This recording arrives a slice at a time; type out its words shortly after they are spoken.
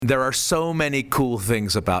There are so many cool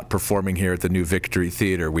things about performing here at the New Victory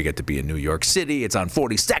Theater. We get to be in New York City. It's on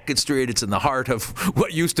 42nd Street. It's in the heart of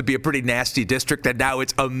what used to be a pretty nasty district, and now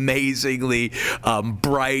it's amazingly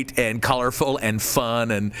bright and colorful and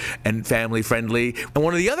fun and family-friendly. And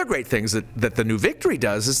one of the other great things that the New Victory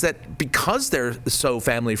does is that because they're so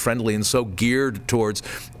family-friendly and so geared towards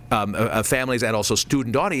families and also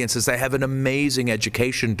student audiences, they have an amazing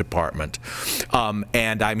education department.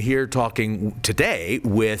 And I'm here talking today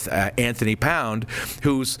with Anthony Pound,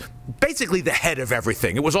 who's basically the head of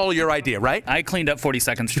everything. It was all your idea, right? I cleaned up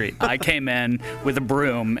 42nd Street. I came in with a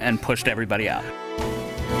broom and pushed everybody out.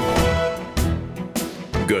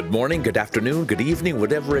 Good morning, good afternoon, good evening,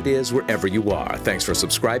 whatever it is, wherever you are. Thanks for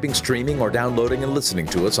subscribing, streaming, or downloading and listening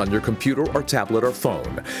to us on your computer or tablet or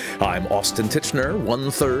phone. I'm Austin Titchener,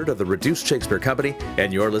 1/3 of the Reduced Shakespeare Company,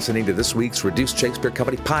 and you're listening to this week's Reduced Shakespeare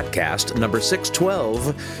Company podcast, number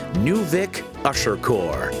 612, NewVic, Usher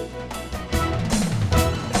Corps.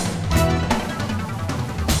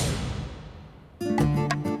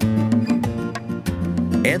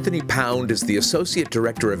 Anthony Pound is the Associate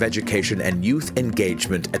Director of Education and Youth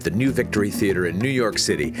Engagement at the New Victory Theater in New York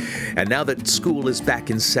City. And now that school is back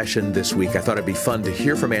in session this week, I thought it'd be fun to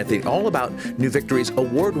hear from Anthony all about New Victory's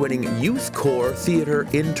award-winning Youth Corps Theater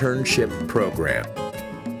Internship Program.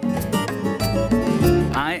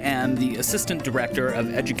 I am the Assistant Director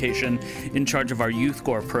of Education in charge of our Youth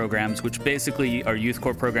Corps programs, which basically our Youth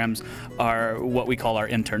Corps programs are what we call our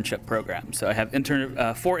internship programs. So I have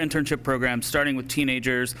 4 internship programs, starting with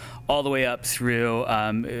teenagers all the way up through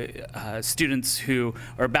students who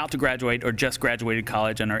are about to graduate or just graduated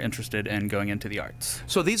college and are interested in going into the arts.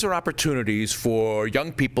 So these are opportunities for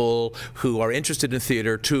young people who are interested in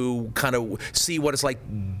theater to kind of see what it's like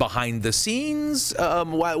behind the scenes.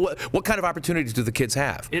 What kind of opportunities do the kids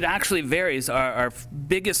have? It actually varies. Our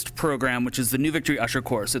biggest program, which is the New Victory Usher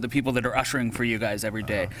Corps, so the people that are ushering for you guys every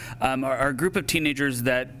day, are a group of teenagers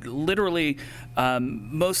that literally,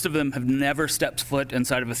 most of them have never stepped foot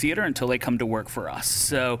inside of a theater until they come to work for us.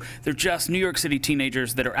 So they're just New York City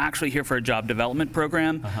teenagers that are actually here for a job development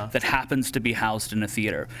program that happens to be housed in a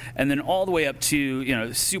theater. And then all the way up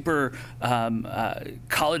to, super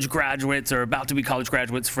college graduates or about to be college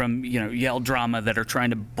graduates from, Yale Drama that are trying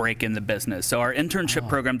to break in the business. So our internship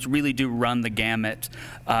programs really do run the gamut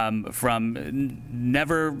from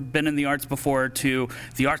never been in the arts before to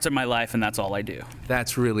the arts are my life and that's all I do.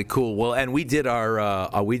 That's really cool. Well, and we did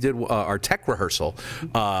our tech rehearsal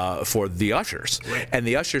for the ushers, right. And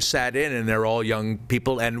the ushers sat in, and they're all young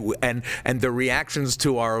people, and the reactions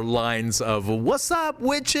to our lines of "What's up,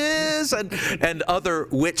 witches?" and other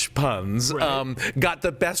witch puns got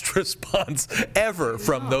the best response ever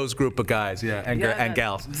from those group of guys, and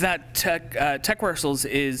gals. That tech rehearsals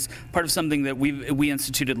is part of something that we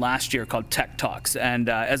instituted last year called Tech Talks, and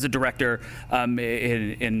as a director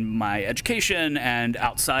in my education and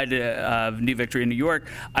outside of New Victory in New York,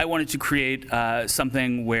 I wanted to create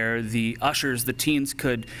something where the ushers, the teens,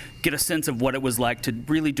 could get a sense of what it was like to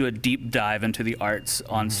really do a deep dive into the arts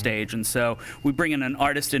on stage. And so we bring in an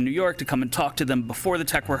artist in New York to come and talk to them before the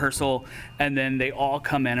tech rehearsal, and then they all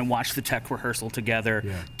come in and watch the tech rehearsal together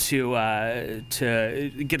to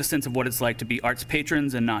get a sense of what it's like to be arts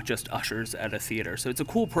patrons and not just ushers at a theater. So it's a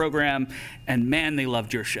cool program, and man, they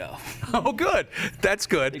loved your show. Oh, good. That's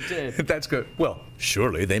good. They did. That's good. Well,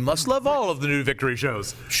 surely they must love all of the New Victory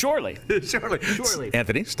shows. Surely. Surely.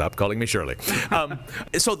 Anthony, stop calling me Shirley.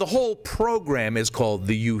 So the whole program is called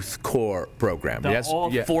the Youth Corps program.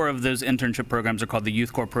 All 4 of those internship programs are called the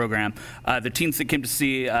Youth Corps program. The teens that came to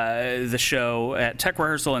see the show at tech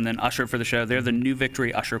rehearsal and then usher for the show, they're the New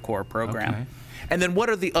Victory Usher Corps program. Okay. And then what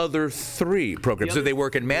are the other 3 programs? Do they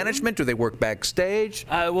work in management? Do they work backstage?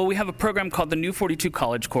 Well, we have a program called the New 42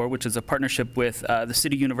 College Corps, which is a partnership with the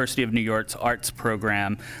City University of New York's arts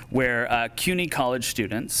program, where CUNY college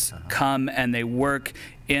students come and they work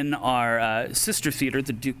in our sister theater,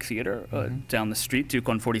 the Duke Theater, down the street, Duke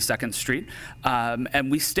on 42nd Street, and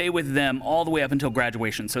we stay with them all the way up until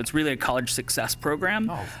graduation. So it's really a college success program.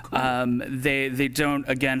 Oh, cool. They don't,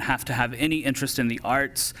 again, have to have any interest in the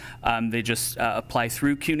arts. They just apply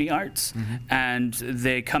through CUNY Arts, and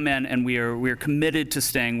they come in, and we're committed to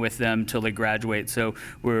staying with them till they graduate. So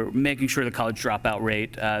we're making sure the college dropout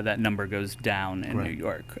rate, that number goes down in New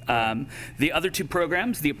York. The other 2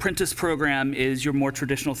 programs, the apprentice program is your more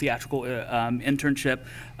traditional theatrical internship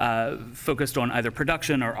focused on either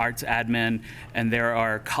production or arts admin, and there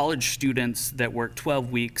are college students that work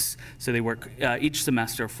 12 weeks, so they work each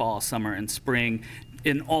semester, fall, summer, and spring,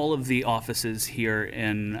 in all of the offices here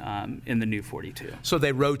in the new 42. So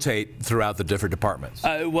they rotate throughout the different departments?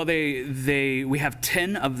 Well, we have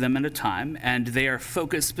 10 of them at a time, and they are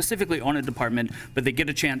focused specifically on a department, but they get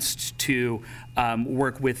a chance to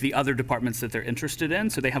work with the other departments that they're interested in.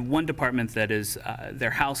 So they have one department that is they're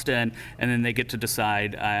housed in, and then they get to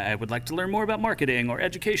decide, I would like to learn more about marketing or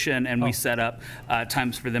education, and we set up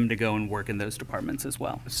times for them to go and work in those departments as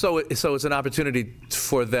well. So it's an opportunity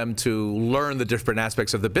for them to learn the different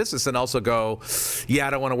aspects of the business and also go, yeah, I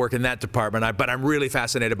don't want to work in that department, but I'm really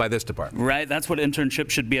fascinated by this department. Right, that's what internship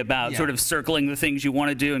should be about, sort of circling the things you want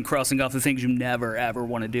to do and crossing off the things you never, ever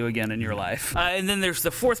want to do again in your life. And then there's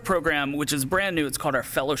the fourth program, which is brand new. It's called our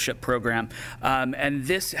fellowship program. And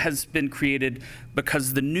this has been created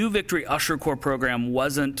because the New Victory Usher Corps program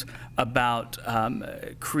wasn't about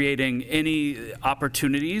creating any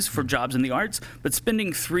opportunities for jobs in the arts, but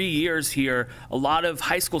spending 3 years here, a lot of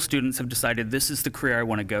high school students have decided this is the career I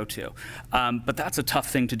want to go to. But that's a tough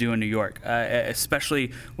thing to do in New York,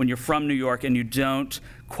 especially when you're from New York and you don't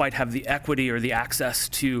quite have the equity or the access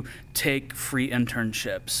to take free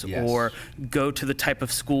internships or go to the type of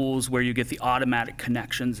schools where you get the automatic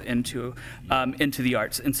connections into the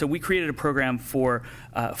arts. And so we created a program for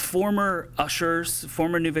former ushers,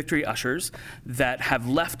 former New Victory ushers that have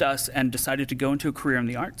left us and decided to go into a career in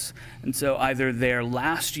the arts. And so either their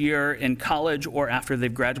last year in college or after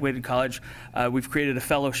they've graduated college, we've created a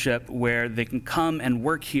fellowship where they can come and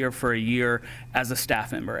work here for a year as a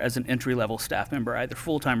staff member, as an entry-level staff member, either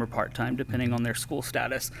full-time or part-time, depending on their school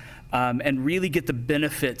status, and really get the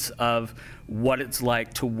benefits of what it's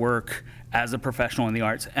like to work as a professional in the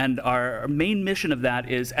arts. And our main mission of that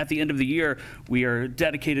is, at the end of the year, we are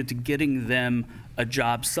dedicated to getting them a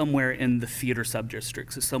job somewhere in the theater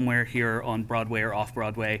sub-district, so somewhere here on Broadway or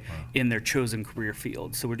off-Broadway in their chosen career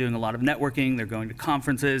field. So we're doing a lot of networking, they're going to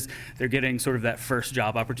conferences, they're getting sort of that first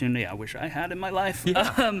job opportunity I wish I had in my life.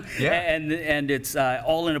 And it's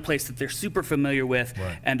all in a place that they're super familiar with,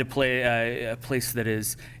 and to play a place that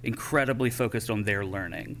is incredibly focused on their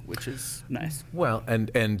learning, which is nice. Well,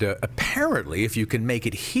 and apparently if you can make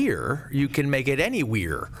it here, you can make it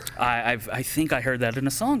anywhere. I think I heard that in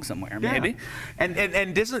a song somewhere, maybe.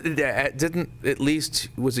 And didn't at least,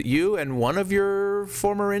 was it you and one of your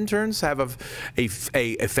former interns have a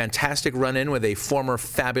fantastic run-in with a former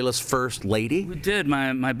fabulous first lady? We did.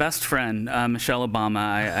 My best friend, Michelle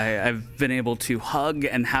Obama, I've been able to hug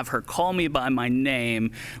and have her call me by my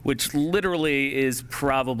name, which literally is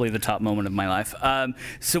probably the top moment of my life.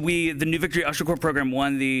 So the New Victory Usher Corps program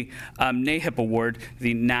won the NAHIP Award,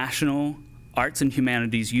 the National Arts and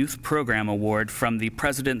Humanities Youth Program Award from the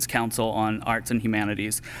President's Council on Arts and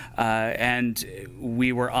Humanities. And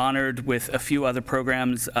we were honored with a few other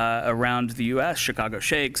programs around the U.S., Chicago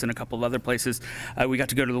Shakes and a couple of other places. We got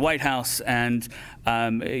to go to the White House and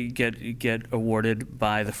get awarded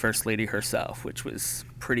by the First Lady herself, which was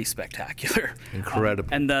pretty spectacular. Incredible.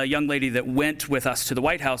 And the young lady that went with us to the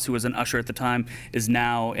White House, who was an usher at the time, is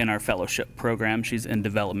now in our fellowship program. She's in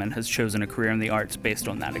development, has chosen a career in the arts based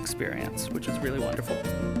on that experience, which is really wonderful.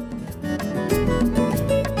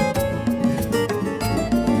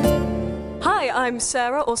 Hi, I'm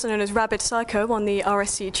Sarah, also known as Rabbit Psycho on the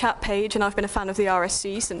RSC chat page, and I've been a fan of the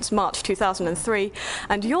RSC since March 2003,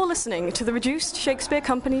 and you're listening to the Reduced Shakespeare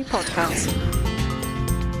Company podcast.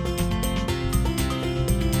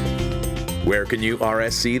 Where can you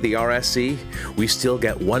RSC the RSC? We still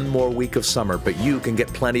get one more week of summer, but you can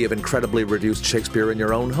get plenty of incredibly reduced Shakespeare in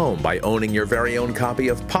your own home by owning your very own copy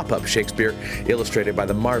of Pop-Up Shakespeare, illustrated by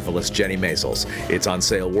the marvelous Jenny Maisels. It's on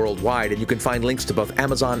sale worldwide, and you can find links to both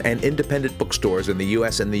Amazon and independent bookstores in the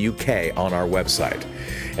US and the UK on our website.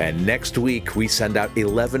 And next week, we send out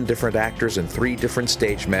 11 different actors and 3 different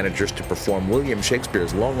stage managers to perform William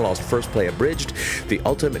Shakespeare's long-lost first play abridged, The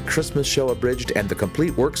Ultimate Christmas Show abridged, and the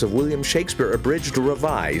complete works of William Shakespeare abridged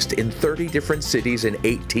revised in 30 different cities in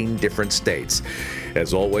 18 different states.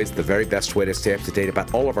 As always, the very best way to stay up to date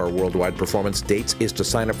about all of our worldwide performance dates is to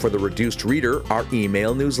sign up for the Reduced Reader, our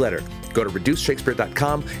email newsletter. Go to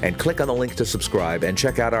reducedshakespeare.com and click on the link to subscribe, and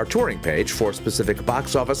check out our touring page for specific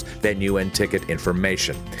box office, venue, and ticket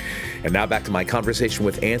information. And now back to my conversation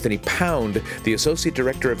with Anthony Pound, the Associate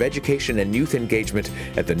Director of Education and Youth Engagement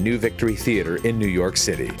at the New Victory Theater in New York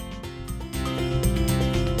City.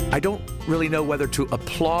 I don't really know whether to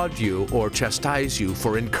applaud you or chastise you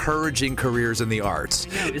for encouraging careers in the arts.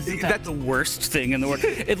 Isn't that the worst thing in the world?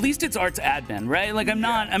 At least it's arts admin, right? Like I'm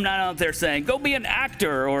not out there saying go be an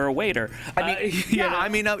actor or a waiter.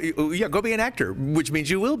 Go be an actor, which means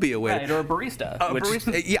you will be a waiter. Right, or a barista.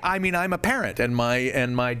 Barista. Yeah, I mean, I'm a parent, and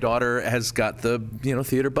my daughter has got the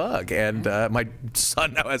theater bug, and my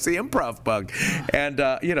son now has the improv bug, and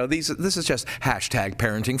this is just hashtag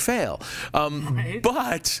parenting fail. Right.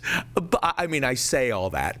 But I mean, I say all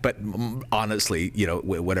that, but honestly,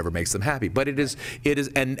 whatever makes them happy. But it is,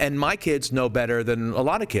 and my kids know better than a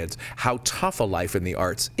lot of kids how tough a life in the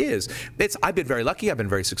arts is. I've been very lucky. I've been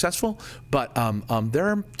very successful, but there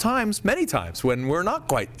are many times when we're not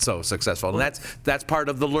quite so successful, and that's part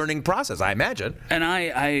of the learning process, I imagine. And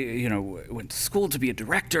I went to school to be a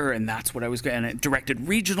director, and that's what I was going. And I directed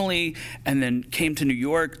regionally, and then came to New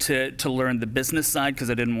York to learn the business side because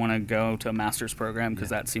I didn't want to go to a master's program because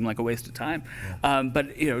that seemed like a waste of time. Yeah.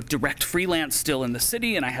 But direct freelance still in the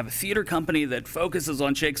city, and I have a theater company that focuses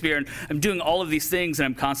on Shakespeare, and I'm doing all of these things, and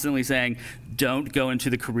I'm constantly saying, don't go into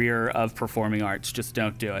the career of performing arts. Just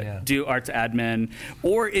don't do it. Yeah. Do arts admin,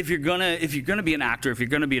 or if you're gonna be an actor, if you're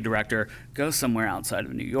gonna be a director, go somewhere outside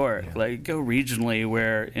of New York. Yeah. Like go regionally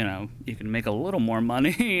where you can make a little more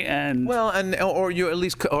money and or at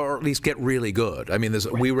least get really good. I mean,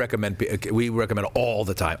 we recommend all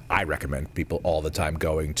the time. I recommend people all the time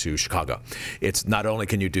going to Chicago. It's not only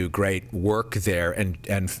can you do great work there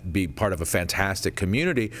and be part of a fantastic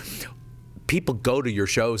community. People go to your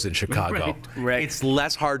shows in Chicago. Right. It's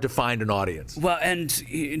less hard to find an audience. Well, and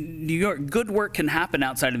New York, good work can happen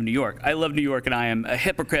outside of New York. I love New York, and I am a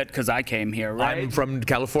hypocrite because I came here, right? I'm from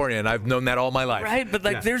California, and I've known that all my life. Right, but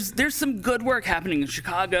there's some good work happening in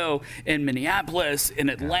Chicago, in Minneapolis, in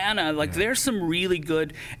Atlanta. There's some really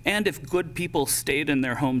good, and if good people stayed in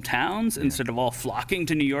their hometowns instead of all flocking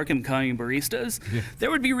to New York and becoming baristas,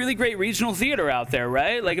 there would be really great regional theater out there,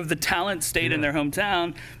 right? Like if the talent stayed in their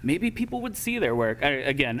hometown, maybe people would see their work.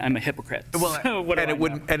 I'm a hyprit. Well, so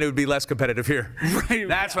it would be less competitive here. Right.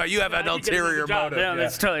 That's why you have an ulterior motive. No,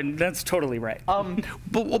 that's totally right.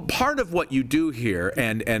 But part of what you do here,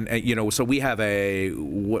 and so we have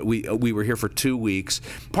we were here for 2 weeks.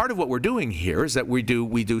 Part of what we're doing here is that we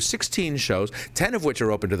do 16 shows, 10 of which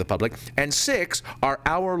are open to the public, and 6 are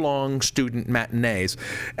hour-long student matinees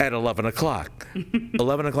at 11 o'clock.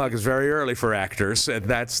 11 o'clock is very early for actors, and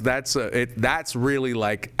that's really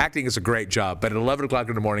like acting is a great job, but at 11 o'clock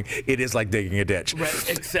in the morning, it is like digging a ditch. Right,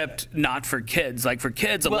 except not for kids. Like for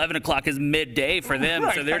kids, 11 o'clock is midday for them,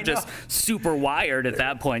 so they're just super wired at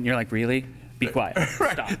that point. And you're like, really? Be quiet.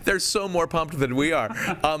 Right. Stop. They're so more pumped than we are,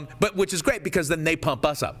 but which is great because then they pump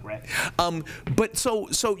us up. Right. But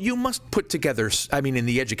so you must put together. I mean, in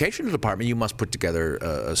the education department, you must put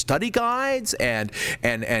together study guides and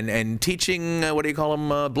teaching. What do you call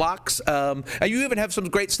them? Blocks. And you even have some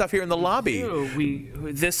great stuff here in the lobby.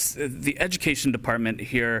 The education department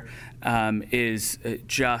here is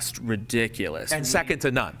just ridiculous. And second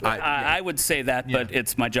to none. I would say that, but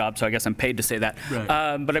it's my job, so I guess I'm paid to say that. Right.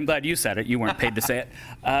 But I'm glad you said it. You weren't paid to say it.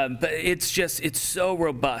 But it's so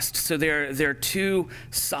robust. So there are two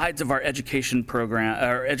sides of our education program,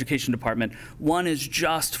 our education department. One is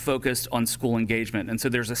just focused on school engagement, and so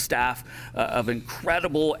there's a staff of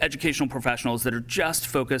incredible educational professionals that are just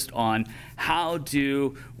focused on how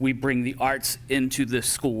do we bring the arts into the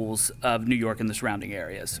schools of New York and the surrounding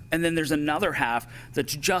areas. And then there's another half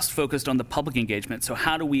that's just focused on the public engagement. So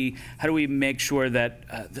how do we make sure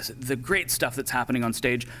that the great stuff that's happening on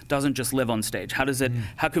stage doesn't just live on stage?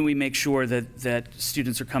 How can we make sure that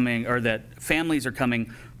students are coming, or that families are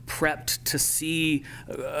coming prepped to see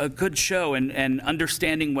a good show and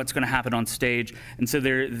understanding what's going to happen on stage? And so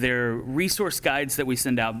there are resource guides that we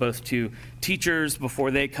send out both to teachers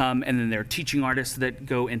before they come, and then there are teaching artists that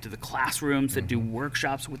go into the classrooms that do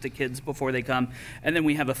workshops with the kids before they come. And then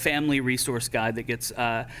we have a family resource guide that gets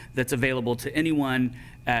that's available to anyone,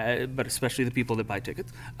 but especially the people that buy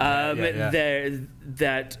tickets,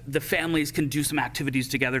 that the families can do some activities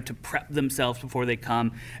together to prep themselves before they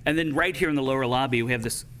come. And then right here in the lower lobby, we have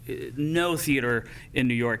this. No theater in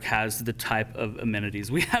New York has the type of amenities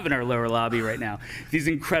we have in our lower lobby right now. These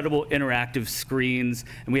incredible interactive screens,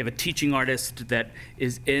 and we have a teaching artist that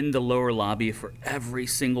is in the lower lobby for every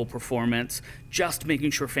single performance, just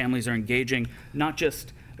making sure families are engaging, not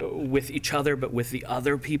just with each other, but with the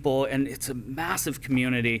other people, and it's a massive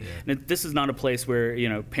community. And this is not a place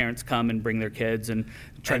where parents come and bring their kids and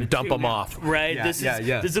try to dump them off. Right. This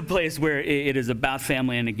is a place where it is about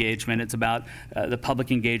family and engagement. It's about the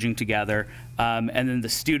public engaging together, and then the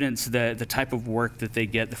students, the type of work that they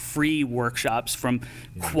get, the free workshops from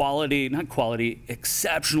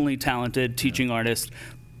exceptionally talented teaching artists,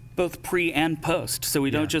 both pre and post. So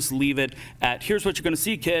we don't just leave it at, here's what you're going to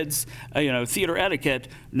see, kids, theater etiquette.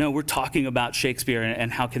 No, we're talking about Shakespeare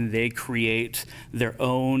and how can they create their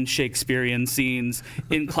own Shakespearean scenes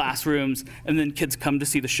in classrooms, and then kids come to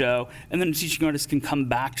see the show, and then teaching artists can come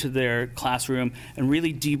back to their classroom and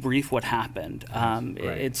really debrief what happened.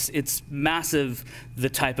 It's massive, the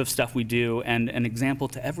type of stuff we do, and an example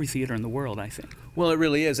to every theater in the world, I think. Well, it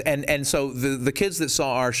really is. And so the kids that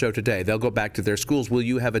saw our show today, they'll go back to their schools. Will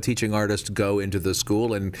you have a teaching artist go into the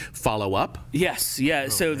school and follow up? Yes, yeah.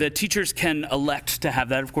 So the teachers can elect to have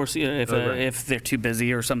that, of course, if they're too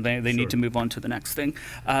busy or something, they need to move on to the next thing.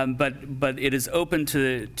 But it is open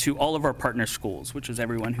to all of our partner schools, which is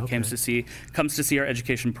everyone who comes to see our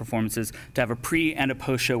education performances, to have a pre and a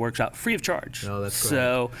post show workshop free of charge. Oh, that's great.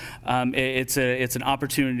 So it's an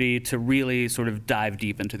opportunity to really sort of dive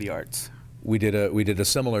deep into the arts. We did a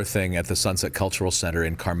similar thing at the Sunset Cultural Center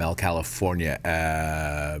in Carmel,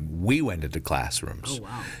 California. We went into classrooms. Oh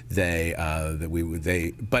wow!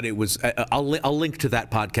 But it was. I'll link to that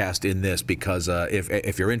podcast in this, because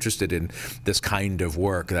if you're interested in this kind of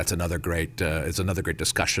work, that's another great. It's another great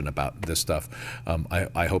discussion about this stuff.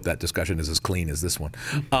 I hope that discussion is as clean as this one.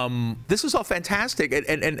 This is all fantastic,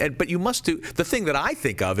 but you must do the thing that I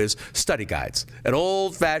think of is study guides, an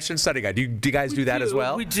old-fashioned study guide. Do you guys do that as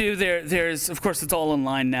well? We do. There's, of course, it's all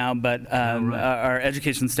online now, but our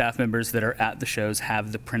education staff members that are at the shows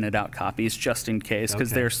have the printed out copies just in case,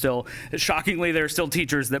 because there are still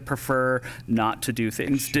teachers that prefer not to do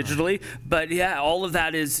things digitally. But yeah, all of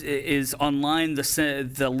that is online.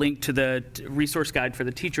 The link to the resource guide for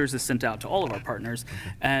the teachers is sent out to all of our partners,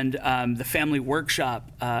 and the family workshop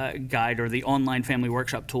guide, or the online family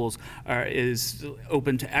workshop tools, is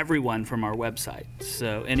open to everyone from our website.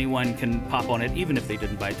 So anyone can pop on it, even if they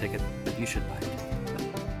didn't buy a ticket. But you should buy it.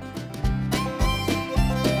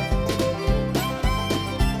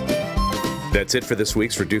 That's it for this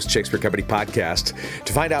week's Reduced Shakespeare Company podcast.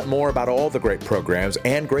 To find out more about all the great programs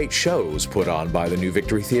and great shows put on by the New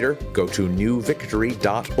Victory Theater, go to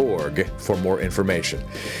newvictory.org for more information.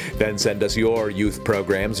 Then send us your youth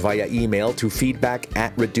programs via email to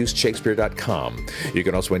feedback@reducedshakespeare.com. You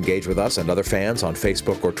can also engage with us and other fans on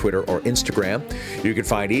Facebook or Twitter or Instagram. You can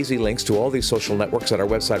find easy links to all these social networks at our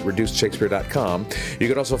website, reducedshakespeare.com. You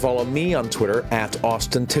can also follow me on Twitter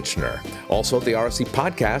 @Austin Titchener. Also, the RSC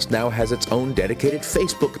podcast now has its own dedicated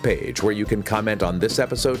Facebook page where you can comment on this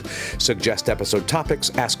episode, suggest episode topics,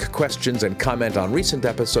 ask questions, and comment on recent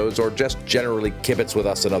episodes, or just generally kibitz with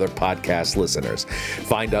us and other podcast listeners.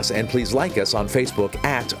 Find us and please like us on Facebook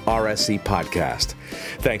 @RSC Podcast.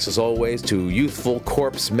 Thanks as always to Youthful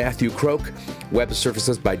Corpse Matthew Croak, web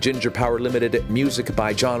services by Ginger Power Limited, music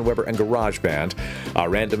by John Weber and GarageBand. Our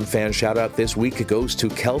random fan shout out this week goes to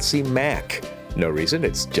Kelsey Mack. No reason,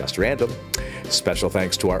 it's just random. Special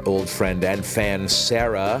thanks to our old friend and fan,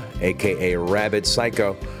 Sarah, a.k.a. Rabid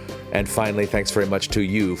Psycho. And finally, thanks very much to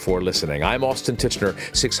you for listening. I'm Austin Titchener,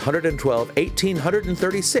 612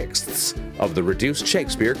 1836th of the Reduced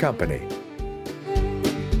Shakespeare Company.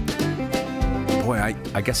 Boy,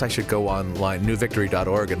 I guess I should go online,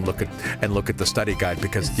 newvictory.org, and look at the study guide,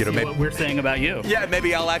 because maybe what we're saying about you. Yeah,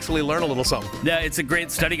 maybe I'll actually learn a little something. Yeah, it's a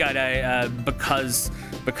great study guide.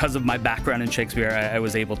 Because of my background in Shakespeare, I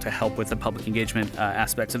was able to help with the public engagement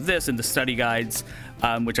aspects of this and the study guides,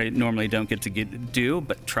 which I normally don't get to do,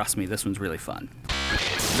 but trust me, this one's really fun.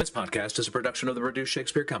 This podcast is a production of the Reduced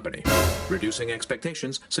Shakespeare Company, reducing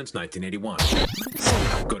expectations since 1981.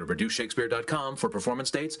 Go to reducedshakespeare.com for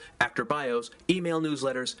performance dates, actor bios, email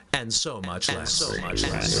newsletters, and so much less.